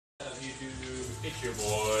YouTube? It's your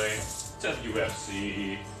boy,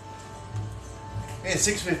 WFC. Man,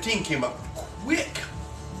 6:15 came up quick.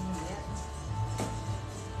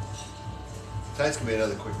 Tonight's gonna be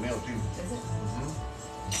another quick meal too. Is it?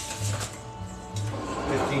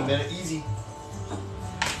 15-minute easy.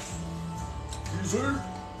 Easy.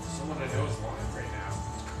 Someone I know is live right now.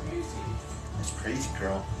 Crazy. That's crazy,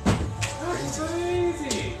 girl. That's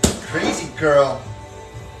crazy. Crazy girl.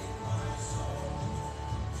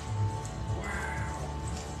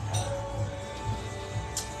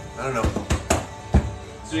 I don't know.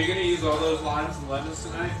 So you're gonna use all those limes and lemons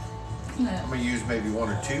tonight? I'm gonna use maybe one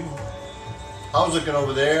or two. I was looking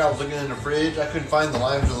over there. I was looking in the fridge. I couldn't find the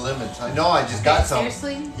limes or the lemons. I know I just got some.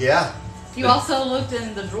 Seriously? Yeah. You also looked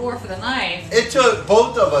in the drawer for the knife. It took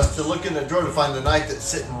both of us to look in the drawer to find the knife that's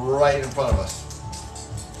sitting right in front of us.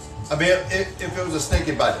 I mean, if it was a snake,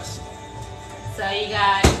 it'd bite us. So you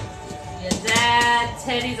got your dad,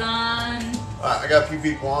 Teddy's on. All right, I got a few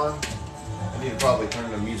people on. I need to probably turn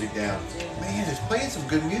the music down. Man, it's playing some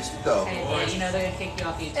good music though. Okay, yeah, you know they're gonna kick you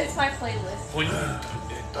off YouTube. It's my playlist. When you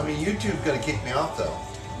I mean, YouTube's gonna kick me off though,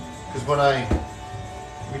 because let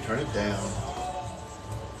me turn it down,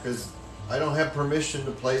 because I don't have permission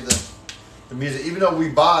to play the music, even though we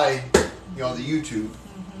buy, the YouTube,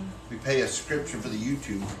 we pay a subscription for the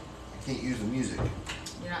YouTube. I can't use the music.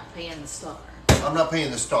 You're not paying the star. I'm not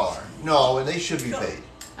paying the star. No, and they should be paid.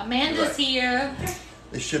 Amanda's Right. here.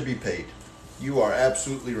 They should be paid. You are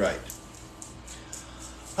absolutely right.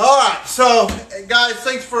 All right, so guys,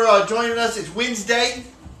 thanks for joining us. It's Wednesday.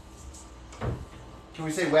 Can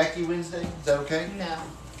we say Wacky Wednesday? Is that okay? No.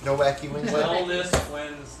 No Wacky Wednesday? Wellness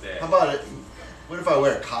Wednesday. How about it? What if I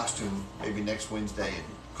wear a costume maybe next Wednesday and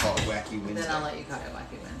call it Wacky Wednesday? Then I'll let you call it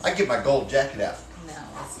Wacky Wednesday. I get my gold jacket out. No,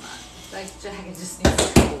 it's not. That jacket just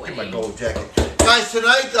needs to go away. Get my gold jacket. Guys,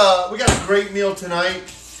 tonight, we got a great meal tonight.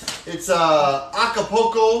 It's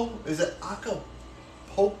Acapulco. Is it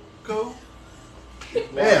Acapulco?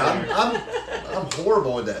 Man, I'm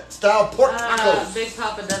horrible with that. Style pork tacos. Big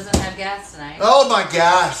Papa doesn't have gas tonight. Oh my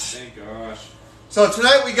gosh. Thank gosh. So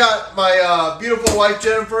tonight we got my beautiful wife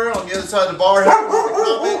Jennifer on the other side of the bar.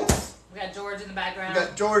 We got George in the background. We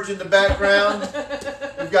got George in the background.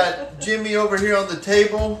 We've got Jimmy over here on the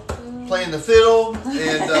table playing the fiddle.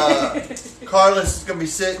 And Carlos is going to be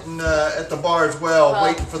sitting at the bar as well,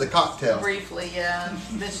 waiting for the cocktail. Briefly, yeah.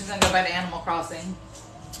 Then she's going to go back to Animal Crossing.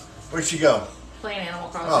 Where'd she go? Playing Animal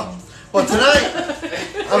Crossing. Oh. Well, tonight,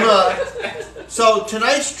 so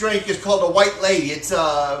tonight's drink is called a White Lady. It's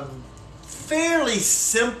a fairly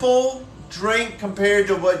simple drink compared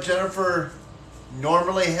to what Jennifer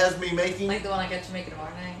normally has me making. Like the one I got you making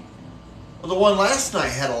tomorrow night. Well, the one last night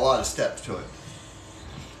had a lot of steps to it.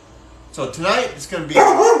 So tonight it's going to be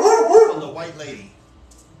on the White Lady.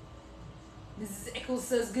 Mrs. Eccles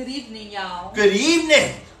says, good evening, y'all. Good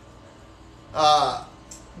evening.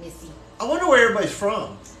 Missy. I wonder where everybody's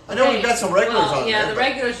from. I know we've got some regulars on yeah, there. the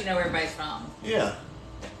regulars you know where everybody's from. Yeah.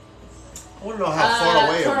 I want to know how far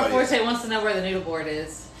away Toro everybody is. Forte wants to know where the noodle board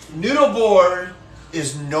is. Noodle board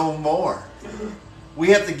is no more. We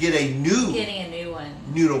have to get a new Getting a new one.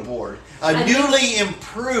 noodle board. A newly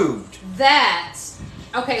improved.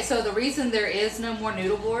 Okay, so the reason there is no more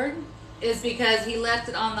noodle board is because he left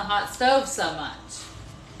it on the hot stove so much.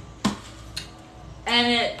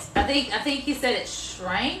 And I think he said it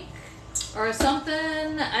shrank or something.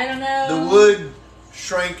 I don't know. The wood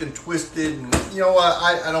shrank and twisted, and you know what?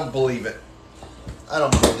 I don't believe it. I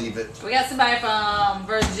don't believe it. We got somebody from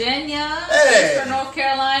Virginia, Hey. Eastern North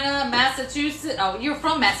Carolina, Massachusetts. Oh, you're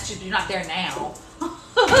from Massachusetts. You're not there now.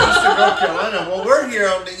 Eastern North Carolina. Well, we're here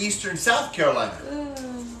on the Eastern South Carolina.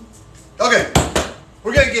 Okay,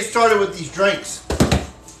 we're gonna get started with these drinks.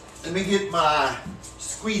 Let me get my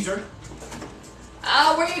squeezer.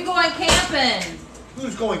 Oh, where you going camping?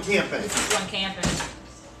 Who's going camping? Who's going camping?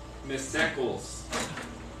 Miss Eccles.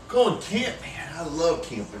 Going camp, man. I love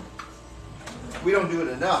camping. We don't do it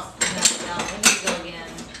enough. No, we need to go again.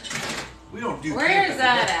 We don't do. Where camping is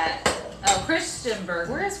that enough. at? Oh, Christiansburg.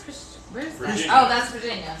 Where is Christian? Where's that? Virginia. Oh, that's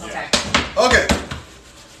Virginia. Okay. Okay.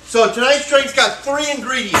 So tonight's drink's got 3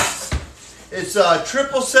 ingredients. It's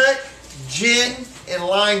triple sec, gin, and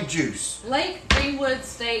lime juice. Lake Greenwood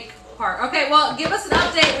State Park. Okay, well, give us an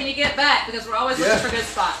update when you get back because we're always looking for good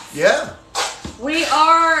spots. Yeah. We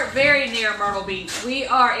are very near Myrtle Beach. We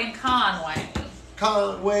are in Conway.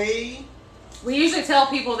 Conway. We usually tell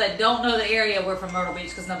people that don't know the area we're from Myrtle Beach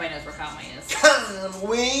because nobody knows where Conway is.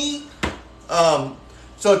 Conway.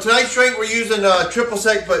 So tonight's drink we're using triple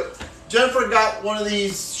sec, but Jennifer got one of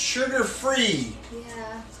these sugar-free.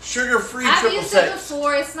 Yeah. sugar-free I've triple used it sec.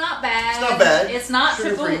 before. It's not bad. It's not bad. It's not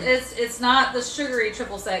Sugar-free. triple. It's not the sugary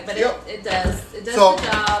triple sec, but Yep. it does. It does So- the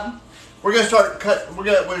job. We're gonna start cut. We're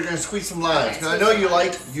gonna squeeze some limes. Okay, 'Cause I squeeze know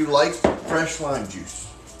some you like fresh lime juice.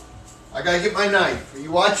 I gotta get my knife. Are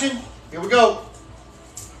you watching? Here we go.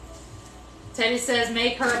 Teddy says,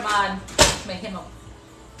 "Make her a mod. Make him a."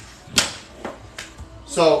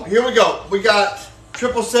 So here we go. We got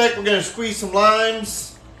triple sec. We're gonna squeeze some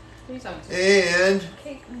limes, Who are you talking to? and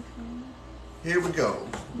Cake. here we go.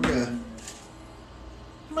 We're gonna.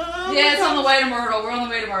 Mama, Yeah, it's on the way to Myrtle. We're on the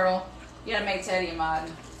way to Myrtle. You gotta make Teddy a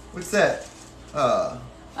mod. What's that? I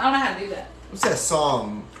don't know how to do that. What's that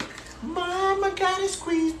song? Mama got a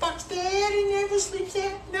squeeze box, Daddy never sleeps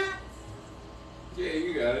at night. Yeah,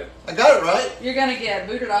 you got it. I got it right. You're gonna get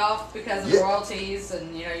booted off because of Yeah. royalties,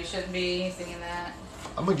 and you know you shouldn't be singing that.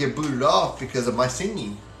 I'm gonna get booted off because of my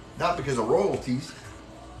singing, not because of royalties.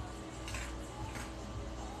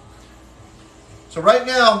 So right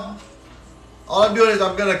now, all I'm doing is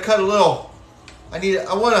I'm gonna cut a little. I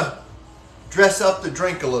want to dress up the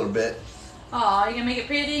drink a little bit. Oh, you gonna make it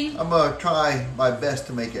pretty? I'm gonna try my best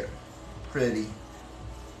to make it pretty.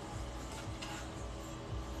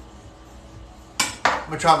 I'm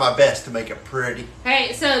gonna try my best to make it pretty.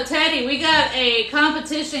 Hey, so Teddy, we got a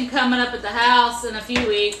competition coming up at the house in a few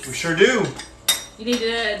weeks. We sure do. You need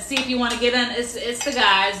to see if you want to get in. It's the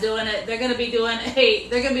guys doing it. They're gonna be doing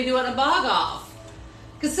a bog off.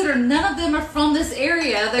 Consider none of them are from this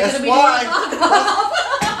area. They're That's gonna be why. doing a bog off.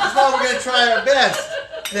 That's why we're gonna try our best.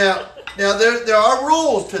 Now there are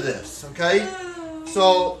rules to this, okay?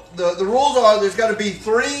 So the rules are there's got to be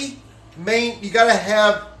three main. You got to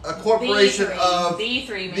have a corporation of the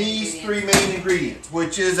three main these ingredients. three main ingredients,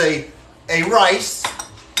 which is a rice,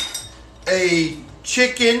 a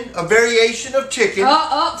chicken, a variation of chicken.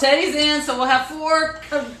 Oh, Teddy's in, so we'll have 4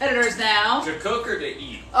 competitors now. To cook or to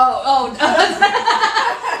eat? Oh,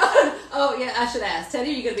 yeah, I should ask.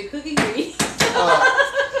 Teddy, are you going to be cooking or eating?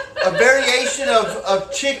 A variation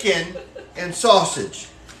of chicken and sausage.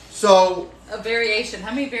 So, A variation.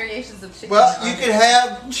 How many variations of chicken? well, are you there? can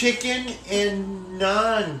have chicken and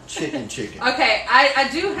non-chicken chicken. Okay, I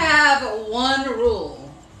do have one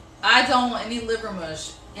rule. I don't want any liver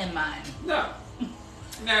mush in mine. No.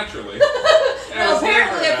 Naturally. Well,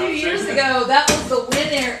 apparently a few As years liver ago, that was the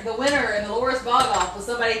winner in the Loris Bog Off. Was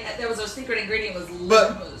there was a secret ingredient was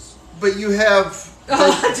liver mush. But you have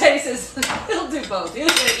Oh, Teddy says he'll do both. He's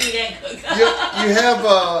gonna eat and cook. you have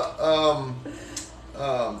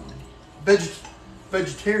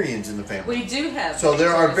vegetarians in the family. We do have. So there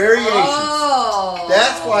are vegetarians. variations. Oh,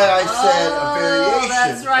 That's why I said a variation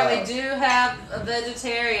That's right. of- We do have a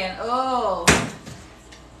vegetarian. Oh.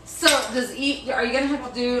 So are you gonna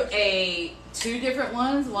have to do 2 different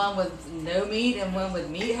ones? One with no meat and one with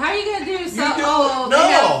meat. How are you gonna do?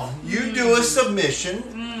 You do a submission.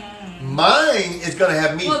 Mine is going to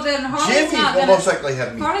have meat. Well, then Harley's Jimmy's not will gonna- most likely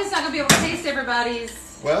have meat. Harley's not gonna be able to taste everybody's.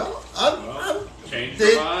 Well, Well, change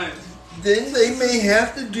they- your mind. then they may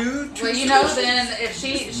have to do 2 Well, you know, submissions. then if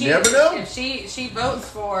she Never know. if she votes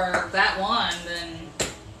for that one, then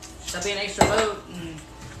there'll be an extra vote, and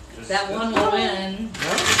that one will win.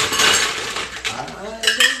 I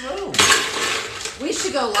don't know. We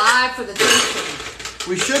should go live for the tasting.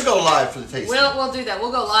 We should go live for the tasting. We'll do that.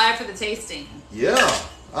 We'll go live for the tasting. Yeah,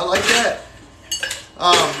 I like that.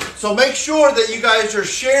 So make sure that you guys are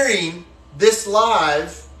sharing this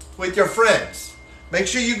live with your friends. Make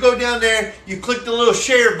sure you go down there, you click the little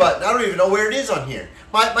share button. I don't even know where it is on here.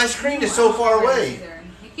 My screen is so far away.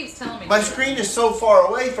 He keeps telling me. My screen is so far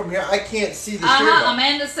away from here, I can't see the share button.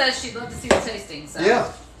 Amanda says she'd love to see the tasting. So.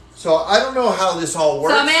 Yeah. So I don't know how this all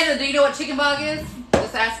works. So Amanda, do you know what chicken bog is?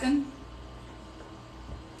 Just asking.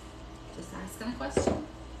 Just asking a question.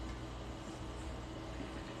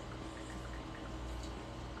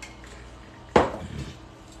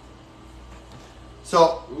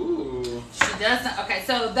 So Ooh. She doesn't. Okay,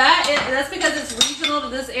 so that's because it's regional to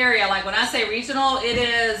this area. Like when I say regional, it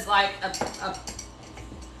is like a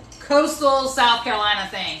coastal South Carolina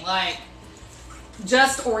thing. Like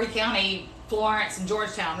just Horry County, Florence, and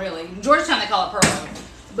Georgetown. Really, in Georgetown they call it Pearl,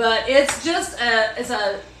 but it's just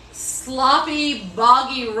a sloppy,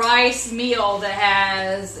 boggy rice meal that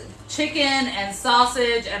has chicken and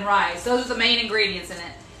sausage and rice. Those are the main ingredients in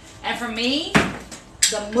it. And for me,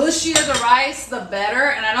 the mushier the rice, the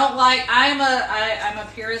better. And I don't like. I'm a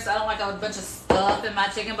purist. I don't like a bunch of stuff in my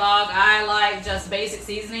chicken bog. I like just basic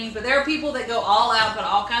seasoning. But there are people that go all out, put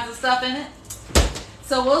all kinds of stuff in it.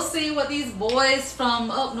 So we'll see what these boys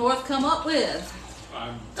from up north come up with.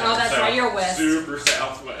 I'm Oh, that's right, you're west. Super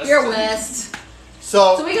southwest. You're west.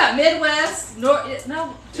 so So we got Midwest, North.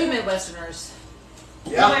 No, 2 Midwesterners.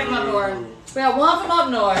 Away from up north. We got one from up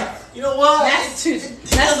north. You know what?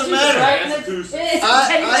 Massachusetts. It doesn't matter. Right? Massachusetts. It is.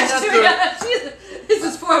 I have Jesus. This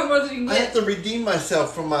is far more than you can I have get. to redeem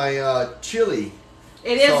myself from my chili.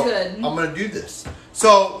 It is So, good. I'm going to do this.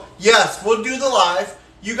 So, yes, we'll do the live.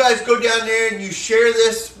 You guys go down there and you share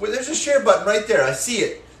this. Well, there's a share button right there. I see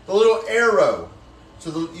it. The little arrow.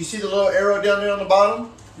 So, you see the little arrow down there on the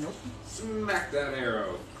bottom? Nope. Smack that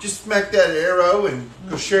arrow. Just smack that arrow and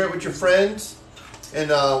go share it with your friends. And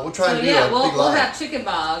we'll try So and do yeah, a we'll big live. have chicken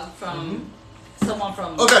bog from someone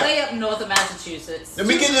from Okay. way up north of Massachusetts. Let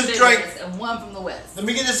me 2 get from this Vegas, drink. and 1 from the west. Let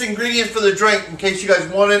me get this ingredient for the drink in case you guys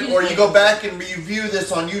want it, or you go back and review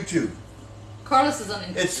this on YouTube. Carlos is on.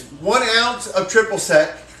 It's 1 ounce of triple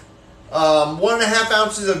sec, 1.5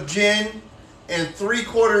 ounces of gin, and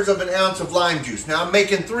 3/4 of an ounce of lime juice. Now I'm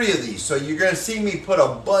making 3 of these, so you're gonna see me put a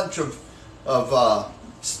bunch of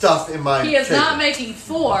stuff in my. He is shaker. not making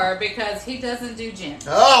 4 because he doesn't do gin.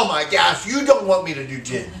 Oh my gosh, you don't want me to do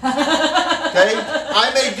gin. Okay?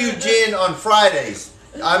 I may do gin on Fridays.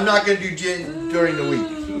 I'm not gonna do gin during the week.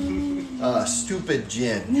 Stupid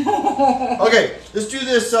gin. Okay, let's do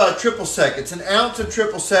this triple sec. It's 1 ounce of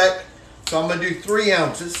triple sec, so I'm gonna do 3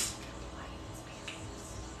 ounces.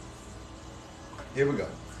 Here we go.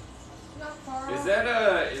 Is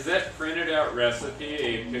that printed out recipe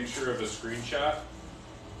a picture of a screenshot?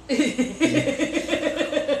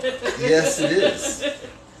 Yes, it is.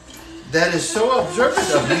 That is so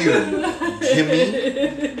observant of you,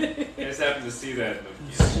 Jimmy. I just happened to see that in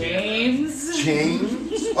the James.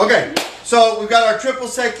 James. Okay, so we've got our triple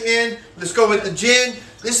sec in. Let's go with the gin.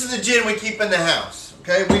 This is the gin we keep in the house.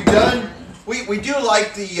 Okay, we've done. We do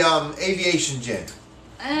like the aviation gin.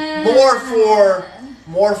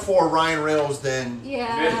 More for Ryan Reynolds than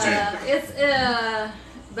Yeah, it's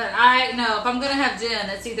but I know if I'm gonna have gin,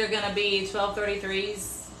 it's either gonna be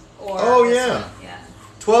 1233s or. Oh, this yeah. one. Yeah.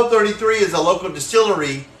 1233 is a local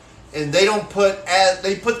distillery, and they don't put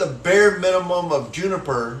they put the bare minimum of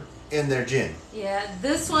juniper in their gin. Yeah,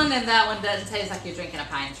 this one and that one doesn't taste like you're drinking a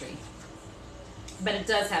pine tree, but it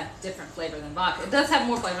does have different flavor than vodka. It does have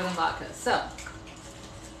more flavor than vodka. So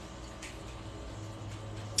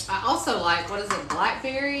I also like, what is it,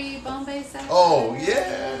 blackberry Bombay Sour? Oh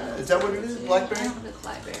yeah, is that what it is? Blackberry. I don't know if it's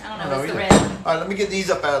blackberry. I I don't know. It's the either. red one. All right, let me get these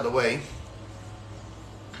up out of the way.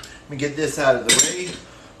 Let me get this out of the way.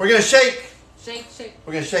 We're gonna shake. Shake, shake.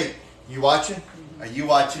 We're gonna shake. You watching? Are you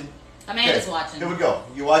watching? Amanda's Okay, watching. Here we go.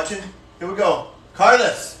 You watching? Here we go.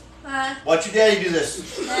 Carlos, watch your daddy do this.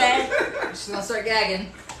 She's gonna start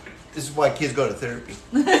gagging. This is why kids go to therapy.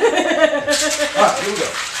 All right, here we go.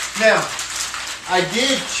 Now, I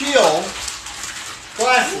did chill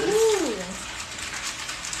glasses Ooh.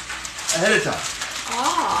 ahead of time.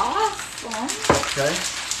 Awesome. Okay.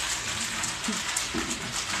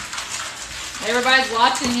 Everybody's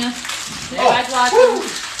watching you. Oh, Everybody's watching. woo.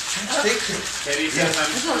 Take this. Teddy says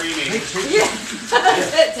I'm screaming. Yeah.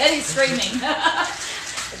 Teddy's screaming.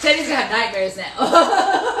 Teddy's gonna have nightmares now. I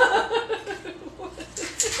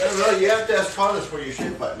don't know. You have to ask Carlos where your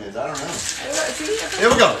shit button is. I don't know. See? Here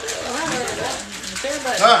we go. Share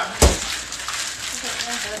button. All right.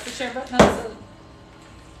 That's the share button. That's the-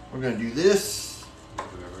 We're gonna do this.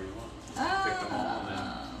 Whoever you want. Pick them all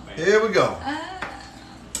and then Here we go. Ah.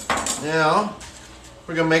 Now,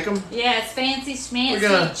 we're gonna make them. Yeah, it's fancy schmancy We're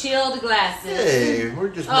gonna- chilled glasses. Hey, we're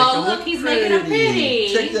just Oh, making look, them he's making 'em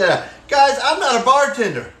pretty. Check that out, guys. I'm not a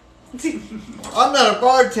bartender. I'm not a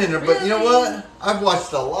bartender, but you know Really? what? I've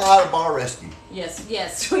watched a lot of Bar Rescue. Yes,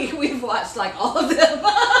 we've watched like all of them.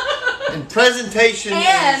 And presentation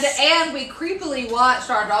And we creepily watched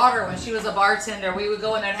our daughter when she was a bartender. We would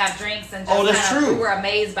go in there and have drinks and just Oh, that's kinda- true. we were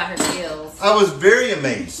amazed by her skills. I was very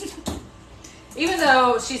amazed. Even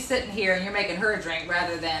though she's sitting here and you're making her a drink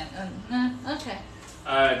rather than okay.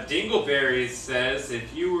 Dingleberries says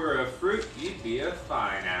if you were a fruit, you'd be a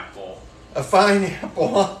fine apple. A fine apple.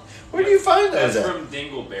 Huh? Where do you find those That's at? from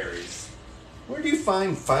Dingleberries. Where do you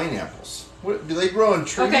find fine apples? What, do they grow in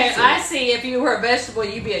trees? Okay, or- I see. If you were a vegetable,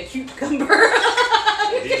 you'd be a cucumber.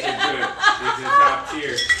 These are good. These are top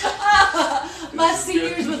tier. My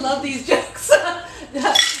seniors would love these jokes.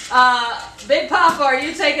 Big Papa, are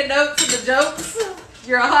you taking notes of the jokes?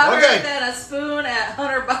 You're a hotter Okay. than a spoon at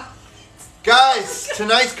Hunter Biden. Guys,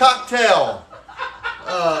 tonight's cocktail.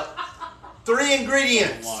 3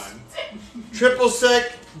 ingredients. One. Triple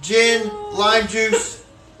sec, gin, lime juice.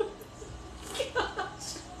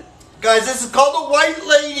 Guys, this is called the White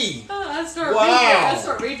Lady. I start Wow. reading it. I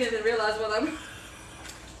start reading it and realize what I'm.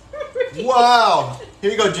 Wow.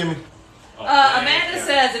 Here you go, Jimmy. Oh, Amanda yeah.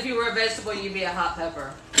 says if you were a vegetable, you'd be a hot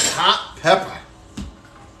pepper. Hot pepper.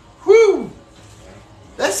 Whoo.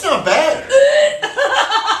 That's not bad.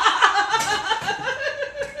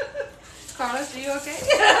 Carlos, are you okay?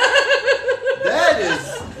 That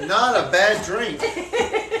is not a bad drink.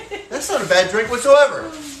 That's not a bad drink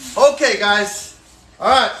whatsoever. Okay, guys. All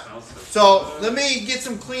right. So let me get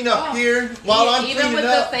some cleanup here while I'm Even cleaning with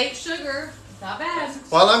up. the fake sugar, not bad.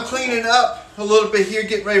 While I'm cleaning up a little bit here,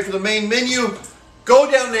 getting ready for the main menu,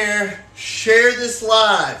 go down there, share this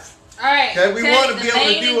live. All right. Okay, we Teddy, want to be the able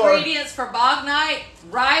to main do our. ingredients for bog night: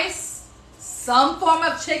 rice, some form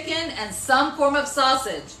of chicken, and some form of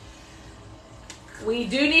sausage. We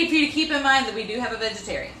do need for you to keep in mind that we do have a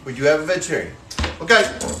vegetarian. We do have a vegetarian. Okay,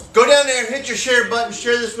 go down there, hit your share button,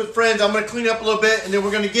 share this with friends. I'm going to clean up a little bit, and then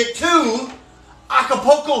we're going to get to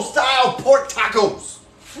Acapulco style pork tacos.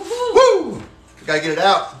 Woohoo! Woo! We got to get it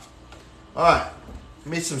out. All right,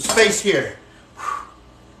 made some space here. All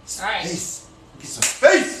right. Space. Get some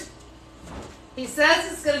space. He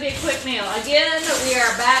says it's going to be a quick meal. Again, we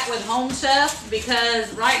are back with Home Chef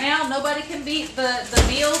because right now nobody can beat the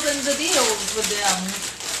meals and the deals with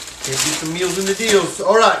them. Can't beat the meals and the deals.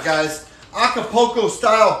 All right, guys. Acapulco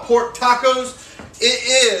style pork tacos.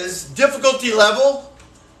 It is difficulty level,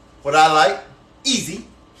 what I like, easy.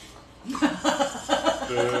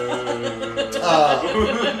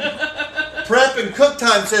 Prep and cook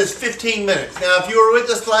time says 15 minutes. Now, if you were with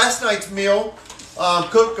us last night's meal,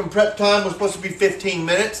 cook and prep time was supposed to be 15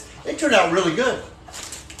 minutes. It turned out really good.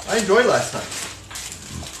 I enjoyed last night.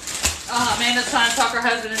 Amanda's trying to talk her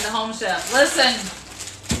husband into Home Chef. Listen,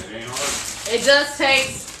 It ain't hard. it just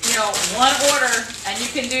takes, one order, and you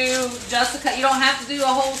can do just a cut. You don't have to do a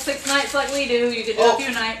whole 6 nights like we do. You can do a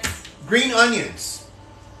few nights. Green onions.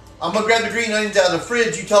 I'm going to grab the green onions out of the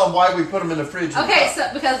fridge. You tell them why we put them in the fridge. Okay, so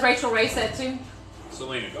because Rachel Ray said to.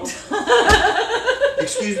 Selena, go.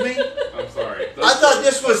 Excuse me? I'm sorry. I thought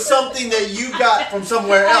this was something that you got from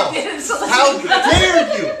somewhere I else. did, so How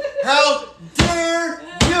dare you? How dare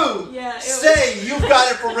you Yeah, it say you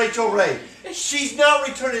got it from Rachel Ray? She's not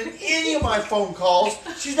returning any of my phone calls.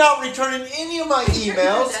 She's not returning any of my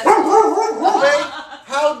emails. Okay?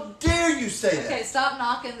 How dare you say that? Okay, stop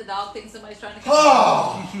knocking. The dog thinks somebody's trying to come.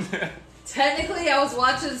 Oh, Technically, I was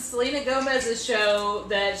watching Selena Gomez's show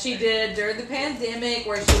that she did during the pandemic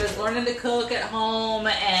where she was learning to cook at home,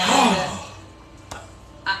 and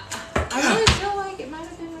I really feel like it might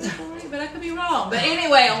have been Rachel Ray, but I could be wrong. But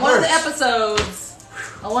anyway, on one of the episodes,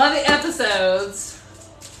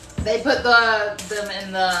 they put them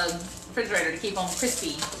in the refrigerator to keep them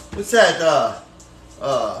crispy. what's that?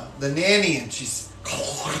 The nanny, and she's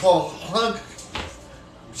hot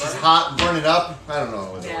and burning up. I don't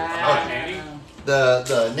know what Hot I nanny? don't know.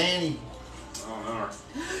 the nanny. Oh, no.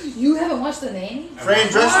 You haven't watched The Nanny? Fran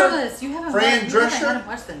Drescher? Marvelous. You haven't Fran watched, Drescher? You haven't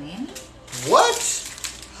watched The Nanny? What?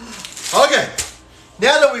 Okay.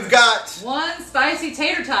 Now that we've got One spicy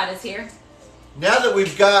tater tot is here. that out of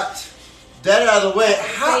the way,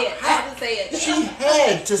 I have to say it. she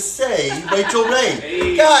had to say Rachel Ray.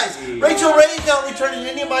 Hey. Guys, Rachel Ray's not returning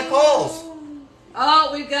any of my calls. Oh,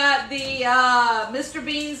 we've got the Mr.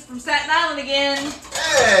 Beans from Staten Island again.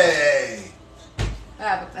 Hey.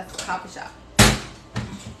 But that's a coffee shop.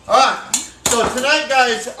 Alright, so tonight,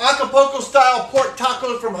 guys, Acapulco style pork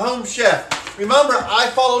tacos from Home Chef. Remember, I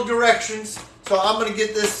follow directions, so I'm going to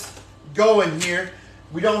get this going here.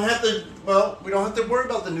 We don't have to worry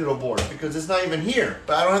about the noodle board because it's not even here.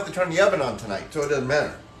 But I don't have to turn the oven on tonight, so it doesn't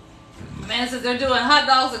matter. Man says they're doing hot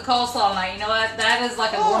dogs and coleslaw tonight. You know what? That is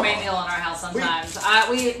like a gourmet meal in our house sometimes.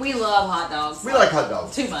 We love hot dogs. We like hot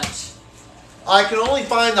dogs. Too much. I can only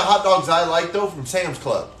find the hot dogs I like, though, from Sam's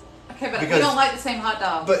Club. Okay, but Because- we don't like the same hot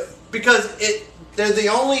dogs. But because they're the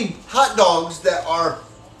only hot dogs that are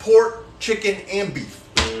pork, chicken, and beef.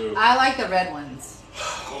 Ew. I like the red ones.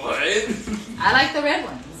 What? I like the red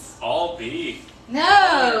ones. All beef. No,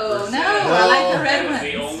 100%. I like the red That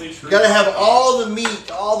is the ones. only true. You gotta have all the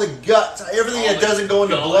meat, all the guts, everything All that the doesn't go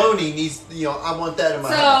into gullet. bologna needs, I want that in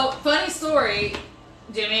my house. So, funny story,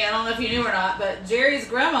 Jimmy, I don't know if you knew or not, but Jerry's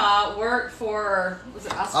grandma worked for, was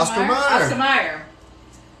it Oscar Oscar Mayer? Mayer. Oscar Mayer.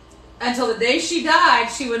 Until the day she died,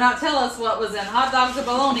 she would not tell us what was in hot dogs or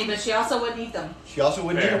bologna, but she also wouldn't eat them. She also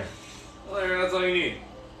wouldn't eat Fair. them. Well, there, that's all you need.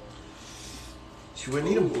 She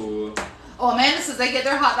wouldn't eat them. Ooh. Oh, Amanda says they get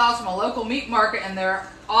their hot dogs from a local meat market and they're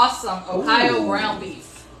awesome Ohio Ooh. ground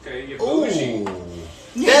beef. Okay, you Ooh. bougie.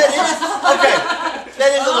 That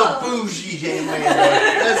is a little bougie, Jane Amanda.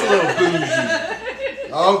 That's a little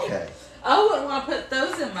bougie. Okay. I wouldn't want to put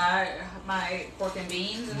those in my pork and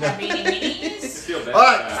beans and my beanie I weenies. feel bad. All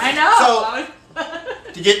right. I know.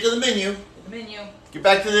 To get to the menu, The menu. get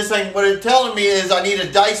back to this thing. What it's telling me is I need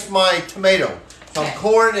to dice my tomato. So I'm Okay.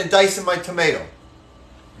 coring and dicing my tomato.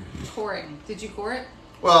 Coring. Did you core it?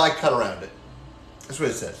 Well, I cut around it. That's what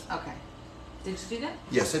it says. Okay. Did you do that?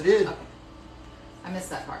 Yes, I did. Okay. I missed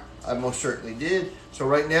that part. I most certainly did. So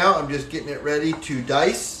right now, I'm just getting it ready to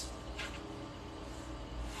dice.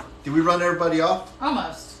 Did we run everybody off?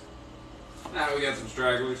 Almost. Now we got some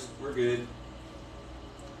stragglers. We're good.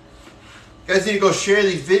 You guys need to go share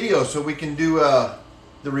these videos so we can do the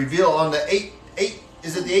reveal on the 8.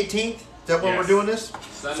 Is it the 18th? Is that when Yes. we're doing this?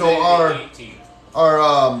 Sunday So the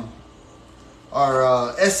 18th.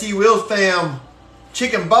 our SC Wheels Fam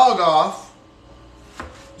chicken bog off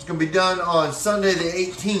is going to be done on Sunday the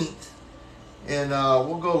 18th. And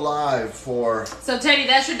we'll go live for... So, Teddy,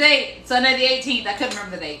 that's your date. Sunday the 18th. I couldn't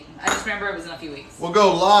remember the date. I just remember it was in a few weeks. We'll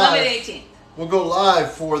go live. Sunday the 18th. We'll go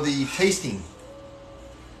live for the tasting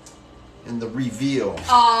and the reveal.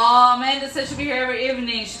 Aw, Amanda said she'll be here every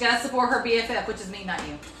evening. She's got to support her BFF, which is me, not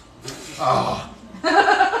you. Ah.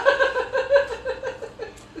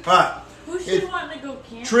 All right. Who's she wanting to go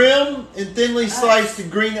camping? Trim and thinly sliced the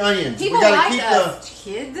green onions. People we gotta like keep us,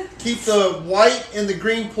 kid. keep the white and the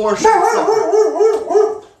green portions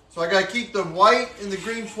separate. So I gotta keep the white and the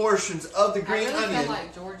green portions of the green I really onion feel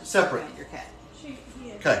like George is separate. looking at your cat.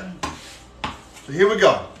 Yeah. Okay. So here we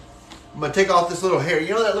go. I'm gonna take off this little hair. You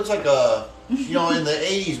know that looks like a, you know, in the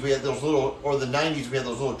 80s we had those little, or the 90s we had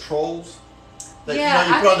those little trolls. That, Yeah, you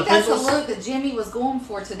know, you I put on think the that's the pencils. look that Jimmy was going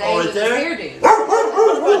for today Oh, right with there? his hairdo.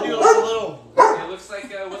 What if I do like a little, It looks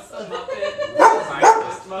like, what's the Muppet? The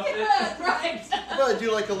scientist Muppet? Right. what if I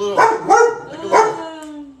do like a little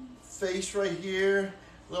face right here,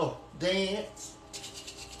 little dance?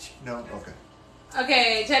 No, okay.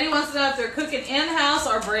 Okay, Teddy wants to know if they're cooking in-house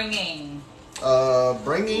or bringing.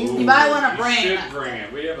 Bringing. You might wanna bring. You should bring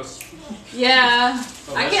it. We have a... Yeah.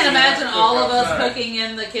 Oh, I let's can't do that. imagine Cook all of us outside. cooking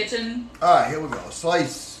in the kitchen. All right, here we go.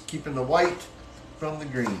 Slice, keeping the white from the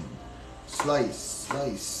green. Slice,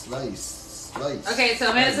 slice, slice, slice. Okay,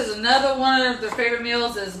 so Amanda slice. says another one of their favorite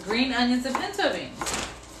meals is green onions and pinto beans.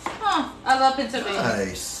 Huh, I love pinto beans.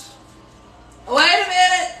 Nice. Wait a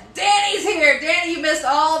minute, Danny's here. Danny, you missed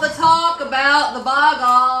all the talk about the bog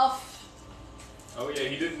off. Oh, yeah,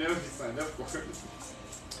 he didn't know he signed up for it.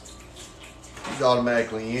 He's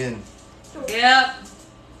automatically in. Yep.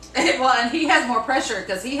 Well, and he has more pressure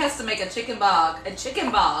because he has to make a chicken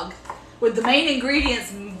bog with the main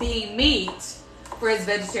ingredients being meat for his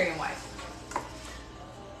vegetarian wife.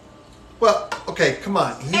 Well, okay, come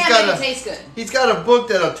on. And make it taste good. He's got a book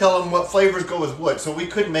that'll tell him what flavors go with what, so we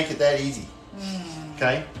couldn't make it that easy.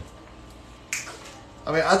 Okay?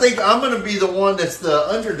 I mean, I think I'm going to be the one that's the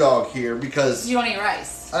underdog here because You don't eat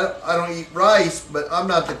rice. I don't eat rice, but I'm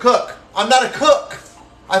not the cook. I'm not a cook.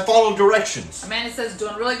 I follow directions. Amanda says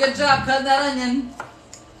doing a really good job cutting that onion.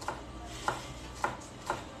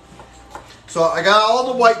 So I got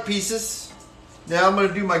all the white pieces. Now I'm going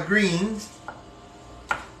to do my greens.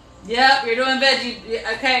 Yep, you're doing veggie.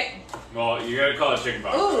 Yeah, okay. Well, you gotta call it chicken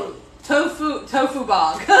box. Ooh, tofu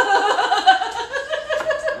bog.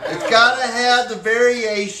 It's got to have the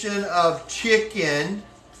variation of chicken,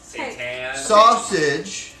 Seitan.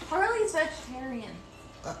 sausage. Harley's vegetarian.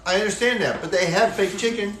 I understand that, but they have fake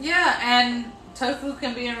chicken. Yeah, and tofu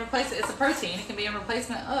can be in replacement. It's a protein. It can be in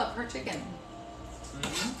replacement of her chicken.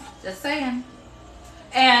 Just saying.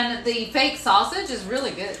 And the fake sausage is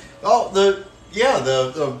really good. Oh, the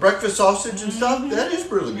breakfast sausage and stuff, that is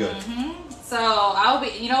really good. So I'll be.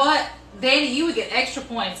 You know what, Danny? You would get extra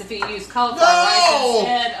points if you use cauliflower No! rice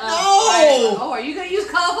instead of. No! Oh, are you gonna use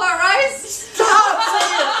cauliflower rice? Stop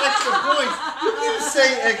saying extra points. You can't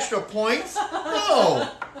say extra points. No.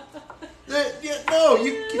 No,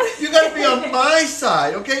 you got to be on my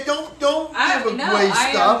side, okay? Don't give away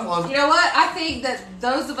stuff on. You know what? I think that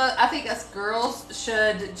I think us girls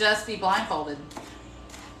should just be blindfolded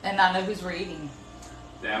and not know who's we're eating.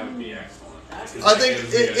 That would be excellent. I think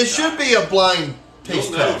it should be a blind taste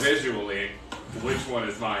You'll know test. visually which one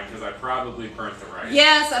is mine because I probably burnt the rice.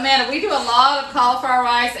 Yes, Amanda, we do a lot of cauliflower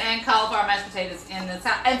rice and cauliflower mashed potatoes in this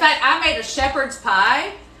house. In fact, I made a shepherd's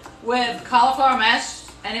pie with cauliflower mash,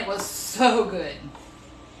 and it was so good.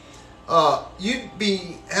 You'd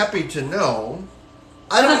be happy to know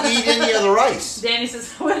I don't eat any other rice. Danny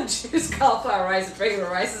says, I wouldn't choose cauliflower rice if regular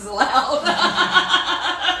rice is allowed.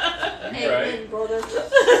 You're right. Amen, brother.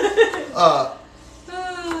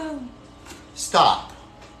 Stop.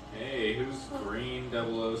 Hey, who's green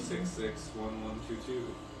 00661122?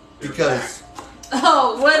 Because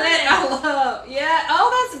Oh, wasn't it? I love. Yeah.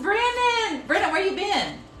 Oh, that's Brandon. Brandon, where you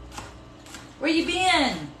been? Where you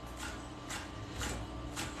been?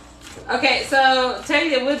 Okay, so tell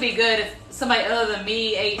you it would be good if somebody other than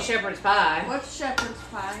me ate shepherd's pie. What's shepherd's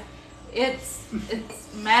pie? It's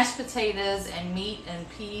mashed potatoes and meat and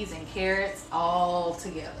peas and carrots all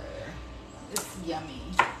together. It's yummy.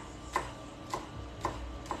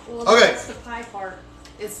 Well, Okay. that's the pie part.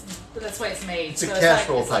 That's the way it's made. It's a like-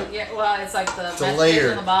 casserole it's like- type. yeah, well, it's like the mashed layer.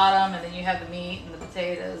 potatoes on the bottom, and then you have the meat and the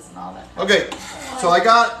potatoes and all that. Okay, so I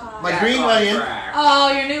got my That's green on onion. track.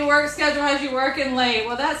 Oh, your new work schedule has you working late.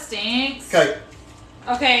 Well, that stinks. Okay,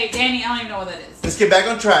 Okay, Danny, I don't even know what that is. let's get back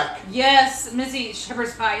on track. Yes, Missy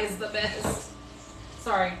Shepherd's pie is the best.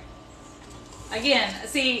 Sorry. Again,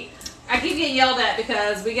 see, I keep getting yelled at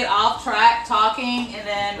because we get off track talking, and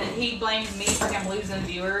then he blames me for him losing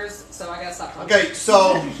viewers. So I gotta stop talking. Okay,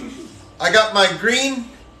 so I got my green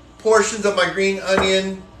portions of my green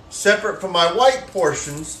onion separate from my white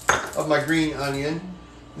portions of my green onion.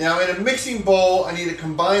 Now in a mixing bowl, I need to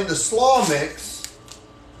combine the slaw mix,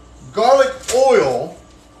 garlic oil,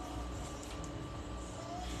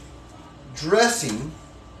 dressing.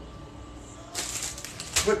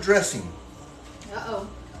 What dressing? Uh-oh.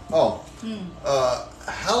 Oh,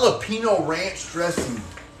 jalapeno ranch dressing.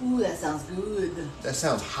 Ooh, that sounds good. That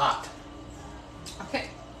sounds hot. Okay.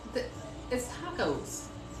 It's tacos.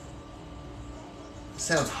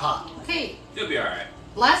 Sounds hot. Okay. You'll be alright.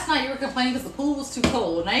 Last night you were complaining because the pool was too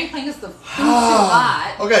cold. Now you're complaining because the food's too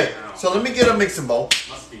hot. Okay, so let me get a mixing bowl.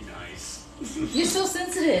 Must be nice. You're so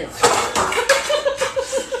sensitive.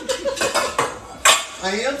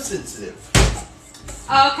 I am sensitive.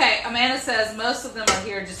 Okay, Amanda says most of them are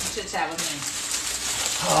here just to chit chat with me.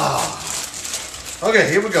 Okay,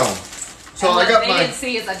 here we go. So And I what got they my. didn't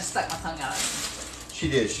see is I just stuck my tongue out She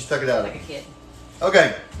did. She stuck it out. like a kid.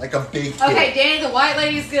 Okay, like a big kid. Okay, Danny, the white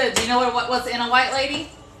lady's good. Do you know what's in a white lady?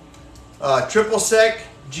 Triple sec,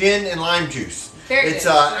 gin, and lime juice. Very It's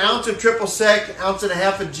good. an ounce of triple sec, ounce and a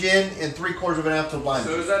half of gin, and 3/4 of an ounce of lime So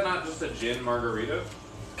juice. is that not just a gin margarita?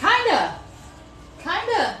 Kinda.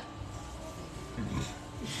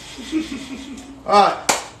 All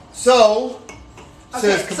right. So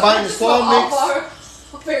says combine the just slaw all mix.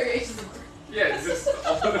 our variations of Yeah, it's just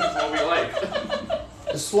all of it's what we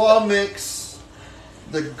like. The slaw mix,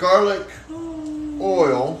 the garlic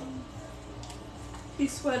oil.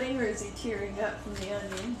 He's sweating or is he tearing up from the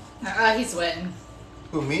onion? He's sweating.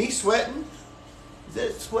 Who, me sweating? Is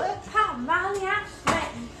that sweat? How Molly, I'm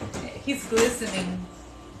sweating. He's glistening.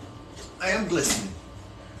 I am glistening.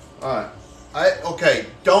 All right. Okay,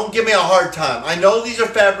 don't give me a hard time. I know these are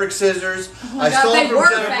fabric scissors. my God, stole they them from were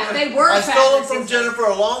Jennifer. they were I stole them fabric from scissors. Jennifer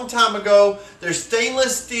a long time ago. They're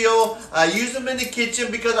stainless steel. I use them in the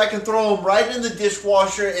kitchen because I can throw them right in the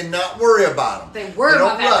dishwasher and not worry about them. They were my don't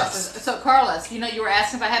fabric rust. scissors. So, Carlos, you know you were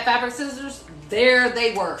asking if I had fabric scissors? There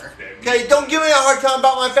they were. Okay, don't give me a hard time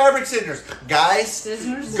about my fabric scissors, guys.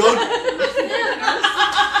 Scissors? Go. Don't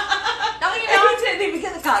you know I didn't even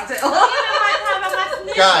get the cocktail.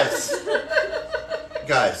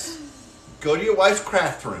 Guys, go to your wife's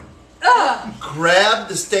craft room. Ugh. Grab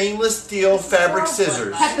the stainless steel fabric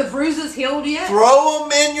scissors. Have the bruises healed yet? Throw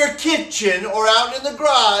them in your kitchen or out in the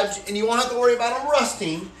garage, and you won't have to worry about them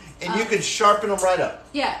rusting, and you can sharpen them right up.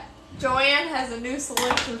 Yeah. Joanne has a new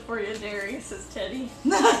solution for you, Darius, says Teddy.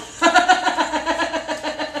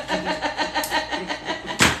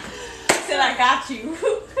 Said I got you.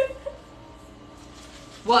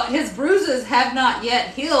 Well, his bruises have not yet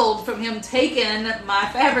healed from him taking my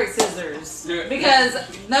fabric scissors. Yeah. Because,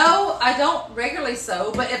 no, I don't regularly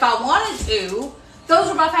sew, but if I wanted to, those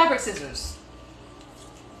are my fabric scissors.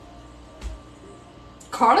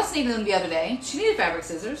 Carlos needed them the other day. She needed fabric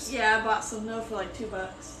scissors. Yeah, I bought some for like $2.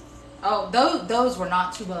 Oh, those were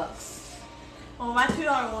not $2. Well, my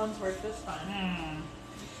 $2 ones were just fine.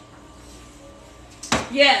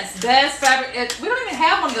 Yes, best fabric. We don't even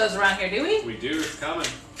have one of those around here, do we? We do, it's coming.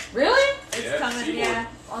 Really? It's Yeah, coming, Seaboard. yeah,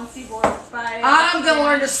 on Seaboard by. I'm gonna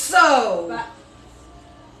learn to sew. But,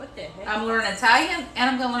 what the heck? I'm learning Italian, and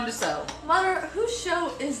I'm gonna learn to sew. Mother, whose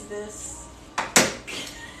show is this?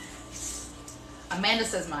 Amanda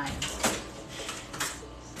says mine.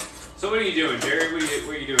 So what are you doing, Jerry? What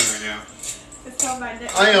are you doing right now? It's called my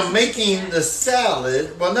next. I am making the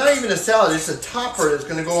salad. Well, not even a salad. It's a topper that's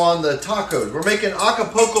going to go on the tacos. We're making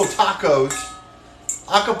Acapulco tacos.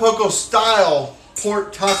 Acapulco style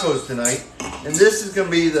pork tacos tonight. And this is going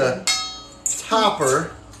to be the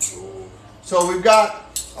topper. So we've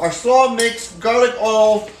got our slaw mix, garlic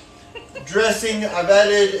oil, dressing. I've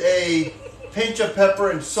added a pinch of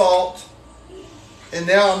pepper and salt. And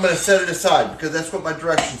now I'm going to set it aside because that's what my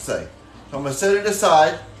directions say. So I'm going to set it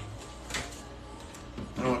aside.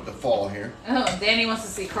 I don't want it to fall here. Oh, Danny wants to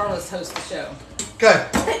see Carlos host the show. Okay.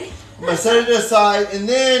 I'm going to set it aside, and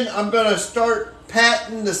then I'm going to start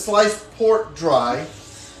patting the sliced pork dry.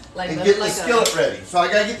 Like and the- get the like a- skillet ready. So I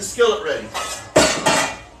gotta get the skillet ready.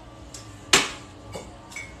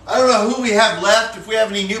 I don't know who we have left, if we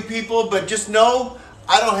have any new people, but just know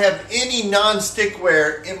I don't have any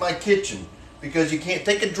non-stickware in my kitchen because you can't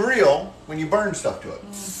take a drill when you burn stuff to it.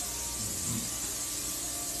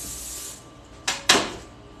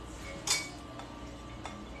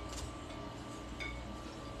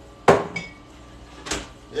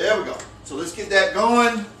 There we go. So let's get that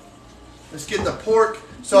going. Let's get the pork.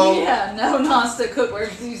 So yeah, no non-stick cookware.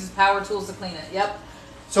 It uses power tools to clean it. Yep.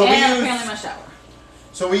 so and we use apparently my shower.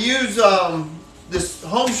 So we use this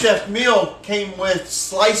Home Chef meal came with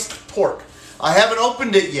sliced pork. I haven't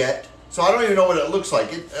opened it yet, so I don't even know what it looks like.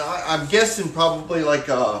 I'm guessing probably like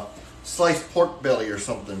a sliced pork belly or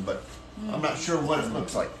something, but I'm not sure what it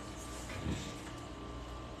looks like.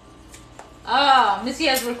 Missy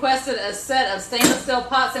has requested a set of stainless steel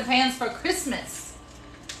pots and pans for Christmas.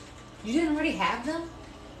 You didn't already have them?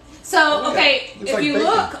 So, Oh, yeah. okay, Looks if like you bacon.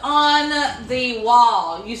 look on the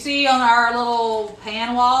wall, you see on our little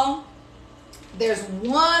pan wall, there's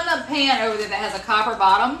one pan over there that has a copper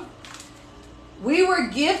bottom. We were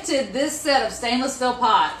gifted this set of stainless steel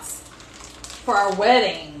pots for our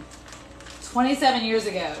wedding 27 years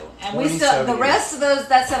ago. And we still, 27 the years. rest of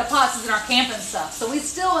that set of pots is in our camping stuff. So we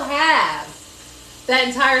still have that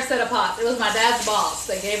entire set of pots. It was my dad's boss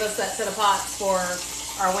that gave us that set of pots for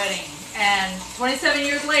our wedding. And 27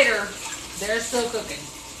 years later, they're still cooking.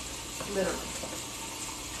 Literally.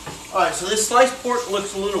 All right, so this sliced pork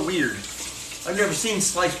looks a little weird. I've never seen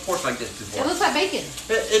sliced pork like this It before. looks like bacon.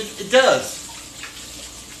 It does.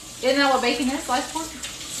 Isn't that what bacon is? Sliced pork?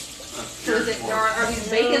 So is it, are these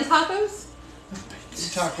bacon tacos?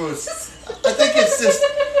 Tacos. I think it's just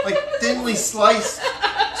like thinly sliced.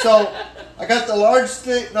 So I got the large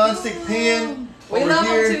stick, non-stick pan We over love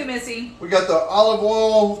here. them too, Missy. We got the olive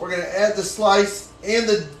oil. We're gonna add the slice and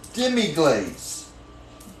the demi-glaze.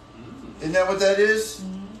 Isn't that what that is?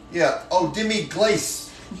 Yeah. Oh,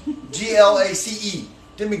 demi-glace. Glace.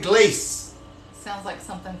 Demi-glace. Sounds like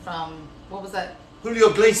something from, what was that? Julio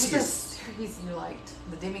What was that Iglesias. series you liked?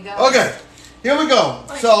 The Demigod? Okay. Here we go.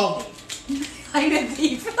 So Plain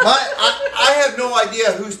beef. I have no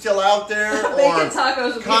idea who's still out there Bacon or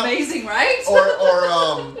tacos would be com- amazing, right?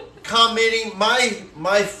 or commenting.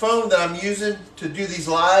 My phone that I'm using to do these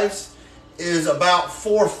lives is about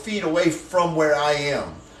 4 feet away from where I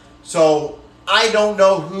am. So I don't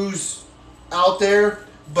know who's out there,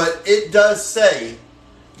 but it does say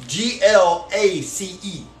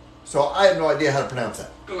Glace. So I have no idea how to pronounce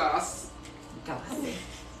that. Glass. God, I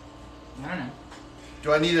don't know.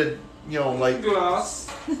 Do I need a, like... Glass.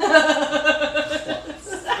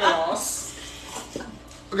 Glass.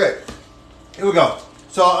 Okay, here we go.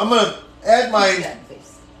 So I'm going to add my That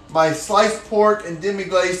face. sliced pork and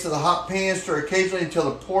demi-glaze to the hot pan, stir occasionally until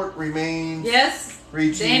the pork remains Yes,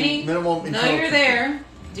 reaching Danny, minimum know internal you're temperature. there.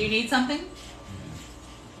 Do you need something?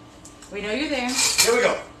 We know you're there. Here we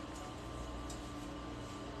go.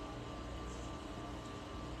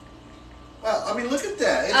 Well, I mean, look at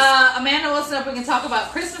that. It's- Amanda wants to know if we can talk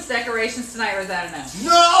about Christmas decorations tonight, or is that a no?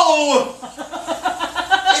 No!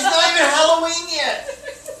 It's not even Halloween yet.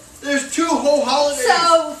 There's 2 whole holidays.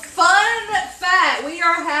 So, fun fact, we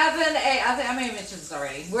are having I may have mentioned this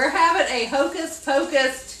already. We're having a Hocus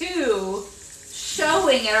Pocus 2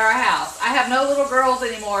 showing at our house. I have no little girls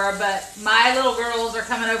anymore, but my little girls are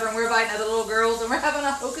coming over and we're inviting other little girls and we're having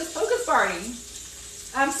a Hocus Pocus party.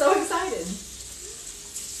 I'm so excited.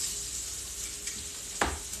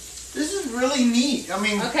 This is really neat. I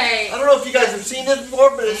mean, Okay. I don't know if you guys have seen this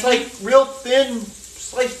before, but it's like real thin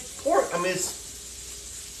sliced pork. I mean, it's...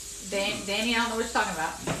 Danny, I don't know what you're talking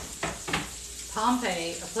about.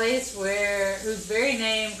 Pompeii, a place whose very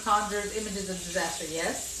name conjures images of disaster.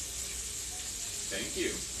 Yes. Thank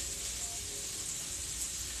you.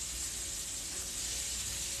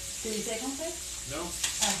 Did you say Pompeii? No.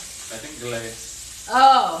 I think glaze.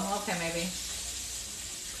 Oh, okay, maybe.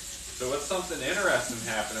 So what's something interesting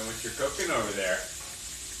happening with your cooking over there?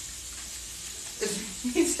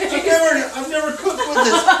 I've never cooked with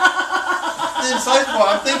this thin sliced pork.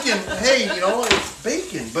 I'm thinking, hey, it's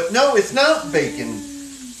bacon. But no, it's not bacon.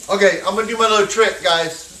 Okay, I'm going to do my little trick,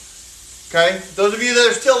 guys. Okay? Those of you that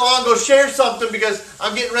are still on, go share something because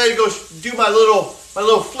I'm getting ready to go do my little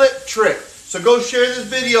flip trick. So go share this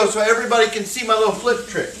video so everybody can see my little flip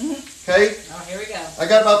trick. Okay? Oh, here we go. I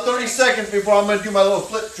got about 30 seconds before I'm going to do my little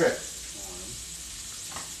flip trick.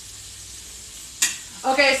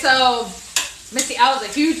 Okay, so Missy, I was a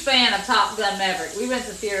huge fan of Top Gun Maverick. We went to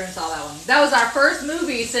the theater and saw that one. That was our first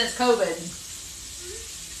movie since COVID.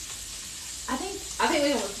 I think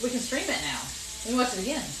we can stream it now. We can watch it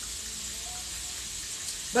again.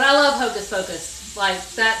 But I love Hocus Pocus. Like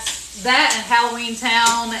that and Halloween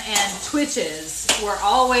Town and Twitches were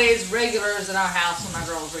always regulars in our house when my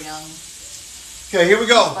girls were young. Okay, here we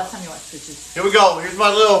go. Last time you watched Twitches. Here we go. Here's my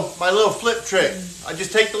little flip trick. I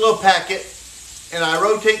just take the little packet and I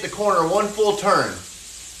rotate the corner one full turn.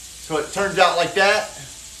 So it turns out like that.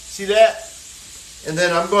 See that? And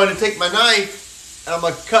then I'm going to take my knife and I'm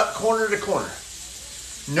going to cut corner to corner.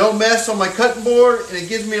 No mess on my cutting board, and it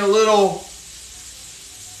gives me a little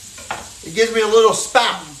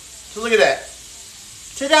spout. So look at that.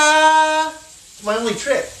 Ta-da! It's my only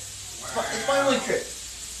trick. It's my only trick.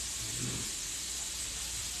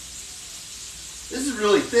 This is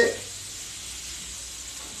really thick.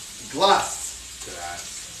 Glossy.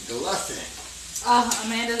 Oh,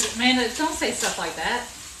 Amanda, don't say stuff like that.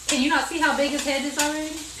 Can you not see how big his head is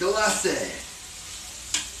already? Glossy.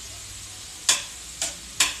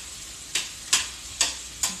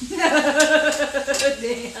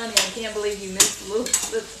 Honey, I can't believe you missed a little.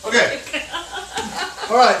 Okay.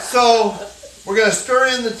 All right, so we're going to stir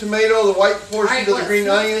in the tomato, the white portion Alright, of the what green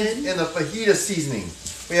smells onions, good? and the fajita seasoning.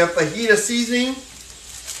 We have fajita seasoning.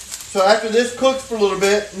 So after this cooks for a little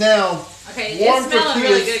bit, now Okay, warm it's smelling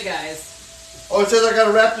tortillas. really good, guys. Oh, it says I got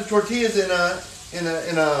to wrap the tortillas in a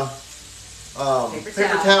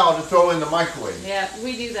paper towel to throw in the microwave. Yeah,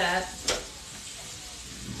 we do that.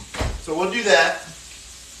 So we'll do that.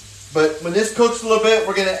 But when this cooks a little bit,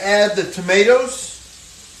 we're going to add the tomatoes,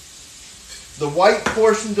 the white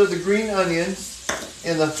portions of the green onions,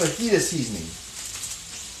 and the fajita seasoning.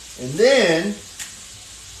 And then,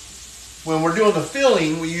 when we're doing the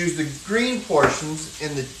filling, we use the green portions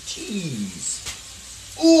and the cheese.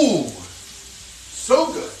 Ooh, so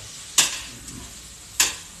good.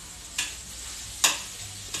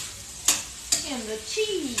 And the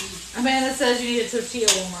cheese. Amanda says you need a tortilla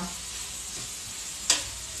warmer.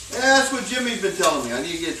 Yeah, that's what Jimmy's been telling me. I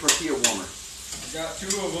need to get a tortilla warmer. I got 2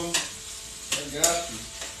 of them. I got you.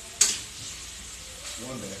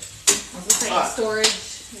 One day. I was saying Alright. storage.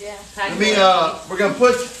 Yeah. Pack Let me, it we're going to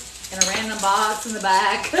put, in a random box in the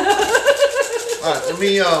back. all right, let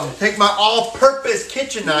me take my all-purpose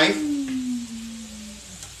kitchen knife.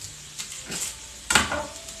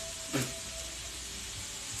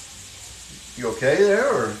 You okay there,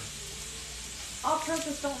 or? All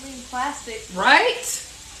purpose don't mean plastic. Right?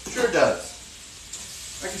 Sure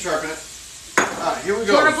does. I can sharpen it. All right, here we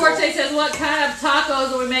go. Jordan Forte says, what kind of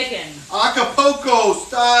tacos are we making? Acapulco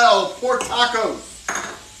style pork tacos.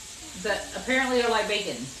 That apparently are like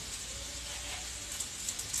bacon.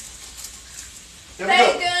 There we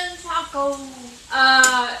go. Bacon tacos.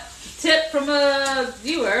 Tip from a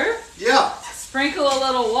viewer. Yeah. Sprinkle a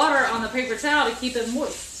little water on the paper towel to keep it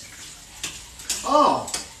moist.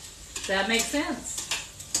 Oh. That makes sense.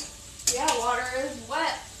 Yeah, water is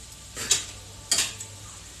wet.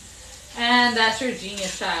 And that's your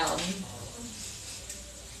genius child.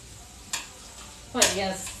 What, you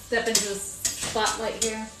gonna step into the spotlight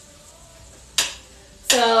here?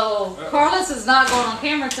 So, Carlos is not going on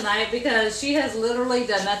camera tonight because she has literally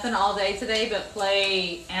done nothing all day today but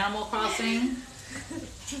play Animal Crossing.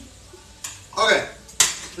 Okay.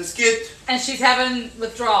 Let's get. And she's having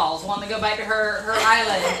withdrawals, wanting to go back to her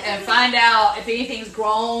island and find out if anything's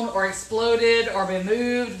grown or exploded or been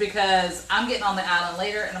moved, because I'm getting on the island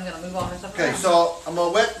later and I'm going to move all her stuff Okay, around. so I'm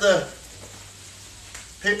gonna wet the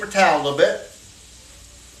paper towel a little bit.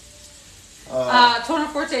 Tona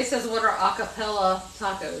Forte says, what are acapella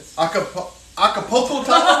tacos? Acapulco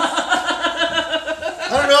tacos? I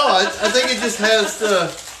don't know. I think it just has the.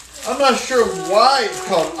 I'm not sure why it's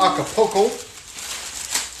called Acapulco.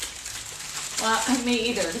 Well, me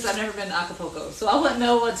either, because I've never been to Acapulco. So I wouldn't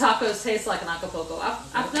know what tacos taste like in Acapulco.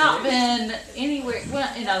 I've not been anywhere. Well,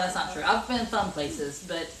 no, that's not true. I've been fun places,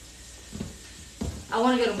 but I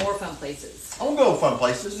want to go to more fun places. I want to go to fun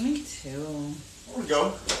places. Me too. There we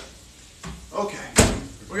go. Okay.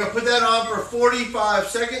 We're going to put that on for 45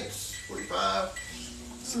 seconds. 45.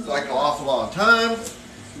 Seems like an awful long time,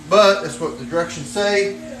 but that's what the directions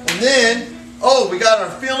say. And then, oh, we got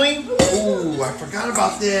our filling. Ooh, I forgot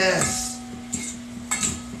about this.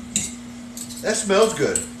 That smells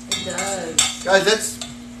good. It does. Guys,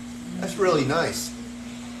 that's really nice.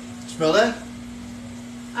 Smell that?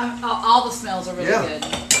 All the smells are really Yeah. good.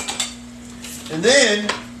 And then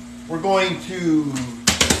we're going to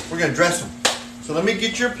dress them. So let me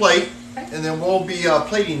get your plate, and then we'll be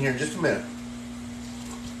plating here in just a minute.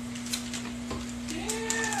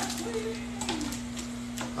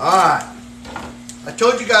 All right. I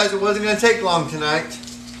told you guys it wasn't going to take long tonight.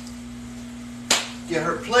 Get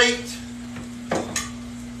her plate.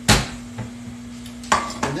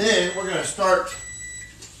 And then we're going to start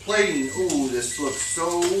plating. Ooh, this looks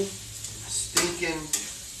so stinking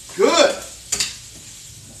good.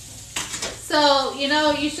 So, you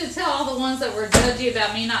know, you should tell all the ones that were judgy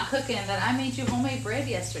about me not cooking that I made you homemade bread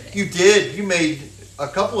yesterday. You did. You made a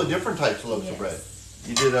couple of different types of loaves of Yes. bread.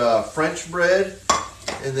 You did a French bread,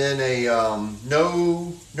 and then a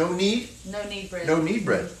no knead bread. no knead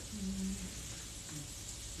bread.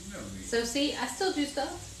 So see, I still do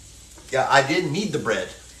stuff. Yeah, I didn't need the bread,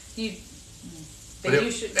 You, but but it,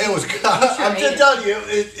 you should. it was you good. should I'm ate just it. telling you,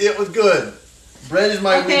 it was good. Bread is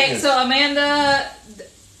my Okay, weakness. so Amanda,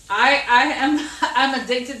 I'm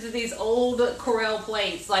addicted to these old Corel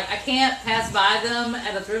plates. Like I can't pass by them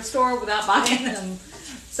at a thrift store without buying them.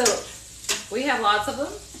 So we have lots of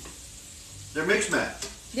them. They're mixed match.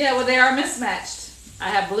 Yeah, well they are mismatched. I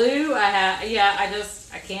have blue. I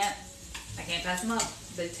can't pass them up.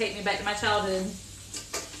 They take me back to my childhood.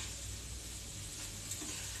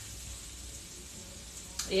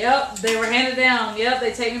 Yep, they were handed down. Yep,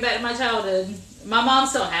 they take me back to my childhood. My mom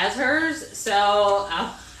still has hers, so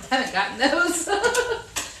I haven't gotten those.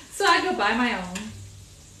 So I go buy my own.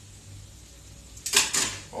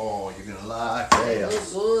 Oh, you're gonna like They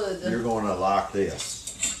this. look good. You're gonna like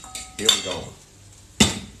this. Here we go.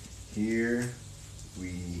 Here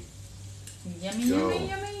we Yummy, Go. yummy,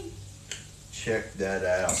 yummy. check that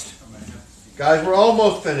out. Guys, we're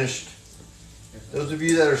almost finished. Those of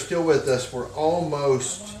you that are still with us, we're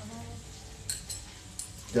almost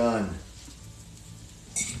done.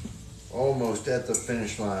 Almost at the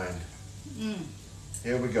finish line.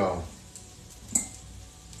 Here we go.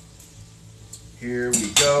 Here we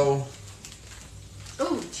go.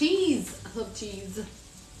 Oh, cheese. I love cheese.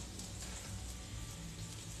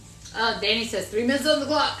 Danny says 3 minutes on the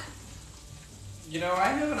clock. You know, I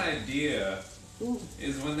have an idea. Ooh.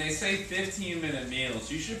 Is when they say 15-minute meals,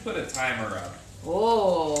 you should put a timer up.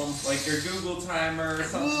 Oh. Like your Google timer or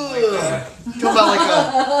something Ugh. like that. You talking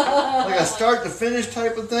about like a start to finish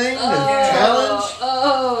type of thing? The challenge?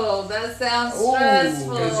 Oh, that sounds Ooh. stressful.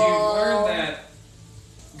 Because you learned that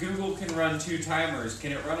Google can run 2 timers.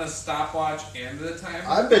 Can it run a stopwatch and the timer?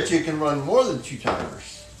 I bet you can run more than 2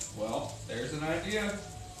 timers. Well, there's an idea.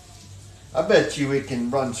 I bet you it can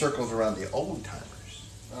run circles around the old timers.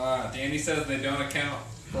 Danny says they don't account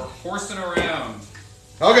for horsing around.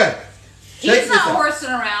 Okay. Check He's this not out. horsing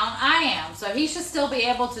around. I am. So he should still be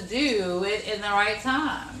able to do it in the right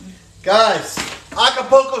time. Guys,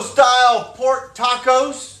 Acapulco style pork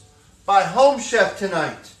tacos by Home Chef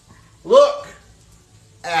tonight. Look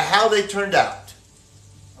at how they turned out.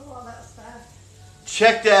 Oh, well, that's bad.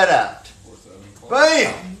 Check that out.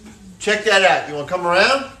 Bam! Check that out. You want to come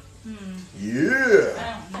around? Yeah.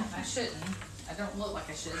 I don't know. I shouldn't. I don't look like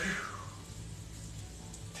I should.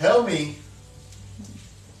 Tell me.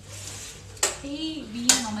 He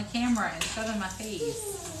being on the camera and shoving my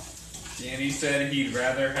face. Danny said he'd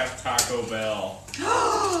rather have Taco Bell.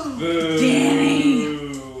 Boo.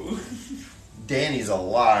 Danny. Danny's a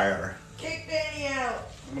liar. Kick Danny out.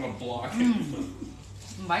 I'm gonna block him.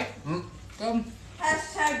 Mike, go.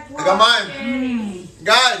 Hashtag I got mine. Danny.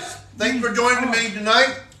 Guys, thanks for joining me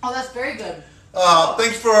tonight. Oh, that's very good.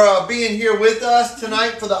 Thanks for being here with us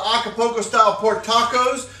tonight for the Acapulco style pork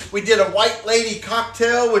tacos. We did a White Lady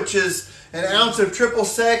cocktail, which is an ounce of triple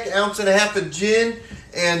sec, ounce and a half of gin,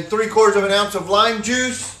 and 3/4 of an ounce of lime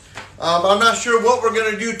juice. I'm not sure what we're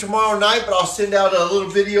going to do tomorrow night, but I'll send out a little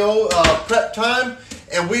video prep time,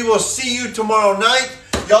 and we will see you tomorrow night.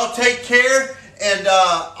 Y'all take care, and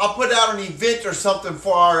I'll put out an event or something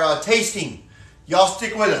for our tasting. Y'all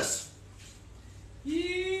stick with us.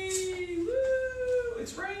 Yee, woo,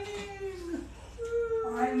 it's raining.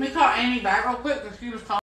 Woo. Let me call Amy back real quick because she was calling.